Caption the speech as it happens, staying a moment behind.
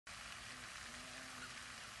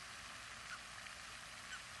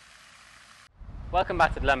Welcome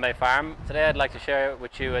back to Glenbeigh farm. Today I'd like to share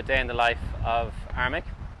with you a day in the life of Armik,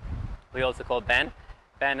 we also call Ben.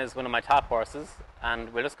 Ben is one of my top horses,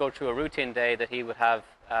 and we'll just go through a routine day that he would have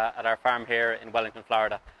at our farm here in Wellington,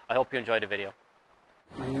 Florida. I hope you enjoy the video.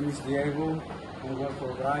 My name is Diego. I work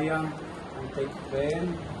for Brian. I take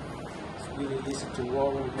Ben. It's really easy to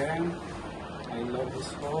walk with Ben. I love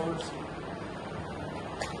this horse.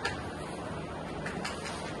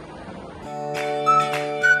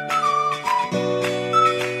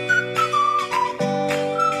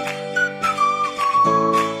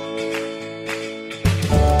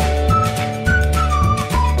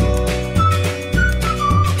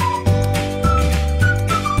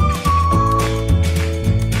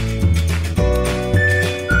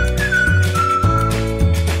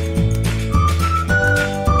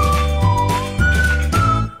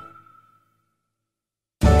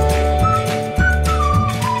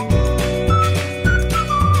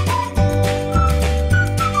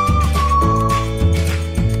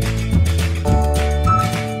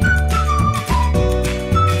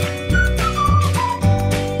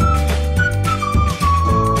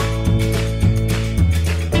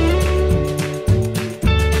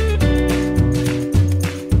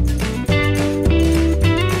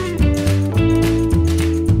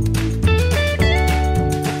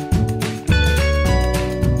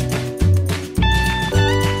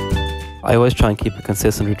 I always try and keep a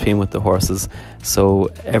consistent routine with the horses, so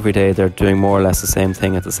every day they're doing more or less the same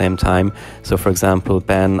thing at the same time. So for example,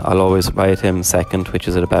 Ben, I'll always ride him second, which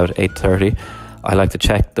is at about 8:30. I like to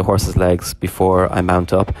check the horse's legs before I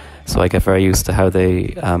mount up, so I get very used to how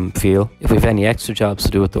they feel. If we have any extra jobs to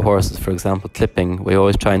do with the horses, for example clipping, we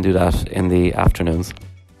always try and do that in the afternoons.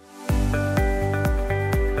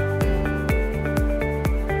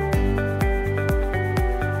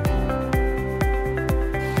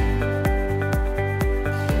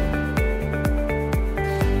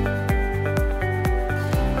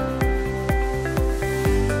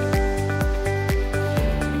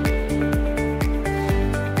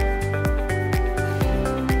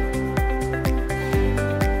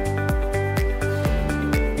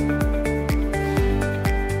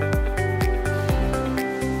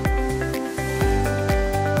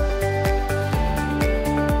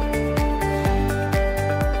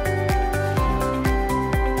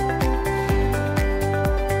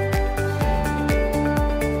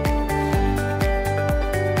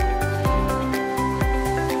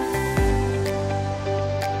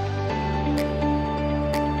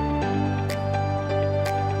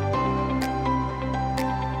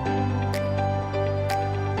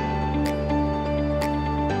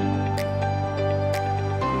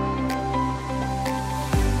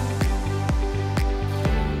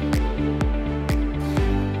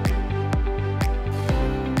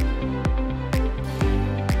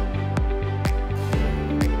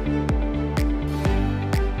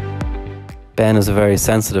 Ben is a very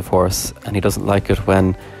sensitive horse, and he doesn't like it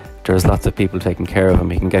when there's lots of people taking care of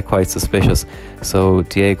him. He can get quite suspicious. So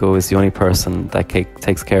Diego is the only person that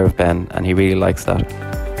takes care of Ben, and he really likes that.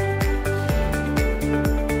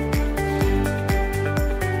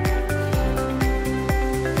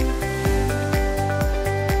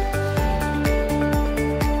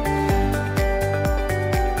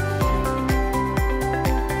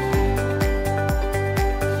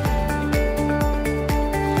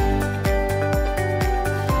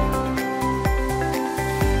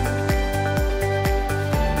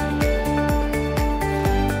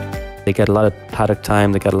 They get a lot of paddock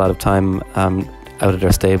time, they get a lot of time out of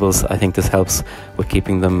their stables. I think this helps with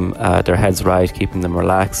keeping them, their heads right, keeping them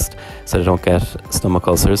relaxed so they don't get stomach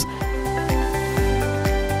ulcers.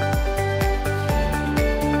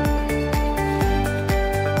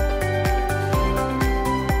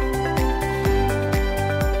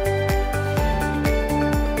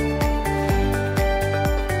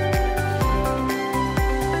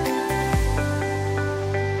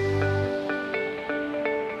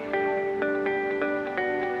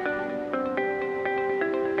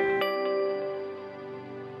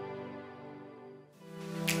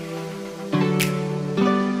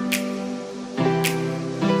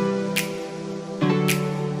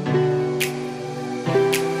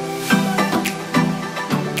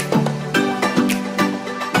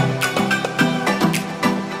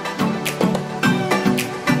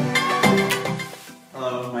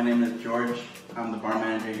 I'm the barn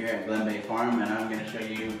manager here at Glenbeigh Farm, and I'm going to show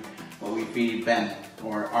you what we feed Ben,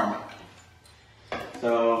 or Armik.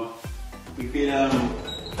 So we feed him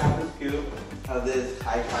half a scoop of this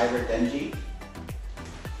high fiber Denji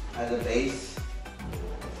as a base.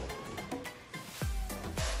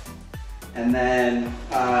 And then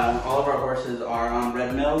all of our horses are on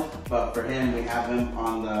red mills, but for him we have him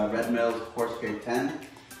on the red mills horse care 10,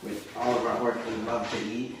 which all of our horses love to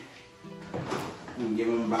eat. We give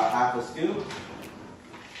him about half a scoop.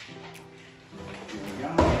 Here we go.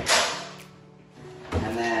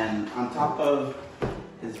 And then on top of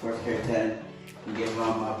his horse care 10, we give him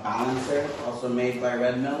a balancer, also made by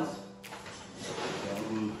Red Mills. Give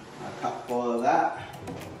him a cup full of that.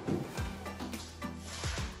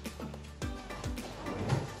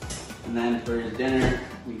 And then for his dinner,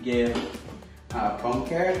 we give bone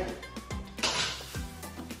carrot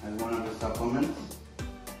as one of the supplements.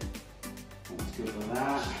 One scoop of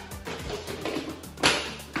that.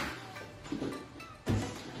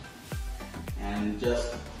 And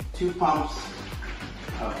just 2 pumps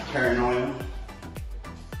of carrot oil.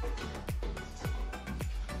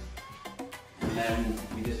 And then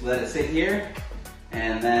we just let it sit here.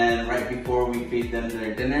 And then right before we feed them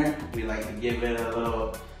their dinner, we like to give it a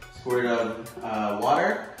little squirt of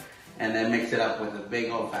water and then mix it up with a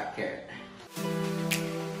big old fat carrot.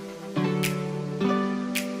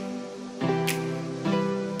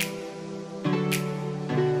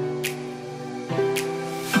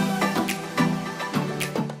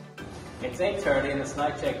 It's 8:30 and it's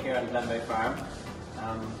night check here on Glenbeigh Farm.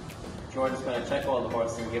 Jordan's going to check all the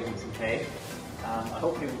horses and give them some hay. I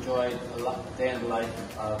hope you enjoyed a day in the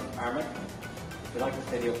life of Armik. If you like this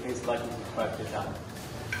video, please like and subscribe to the channel.